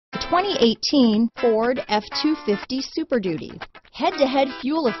2018 Ford F-250 Super Duty. Head-to-head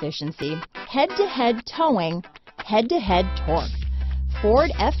fuel efficiency, head-to-head towing, head-to-head torque.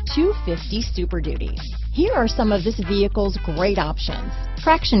 Ford F-250 Super Duty. Here are some of this vehicle's great options: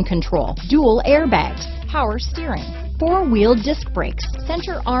 traction control, dual airbags, power steering, four-wheel disc brakes,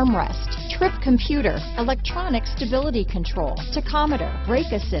 center armrest, trip computer, electronic stability control, tachometer,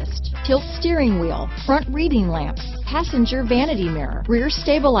 brake assist, tilt steering wheel, front reading lamps, passenger vanity mirror, rear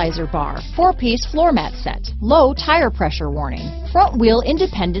stabilizer bar, four-piece floor mat set, low tire pressure warning, front wheel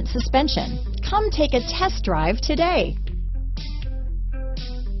independent suspension. Come take a test drive today.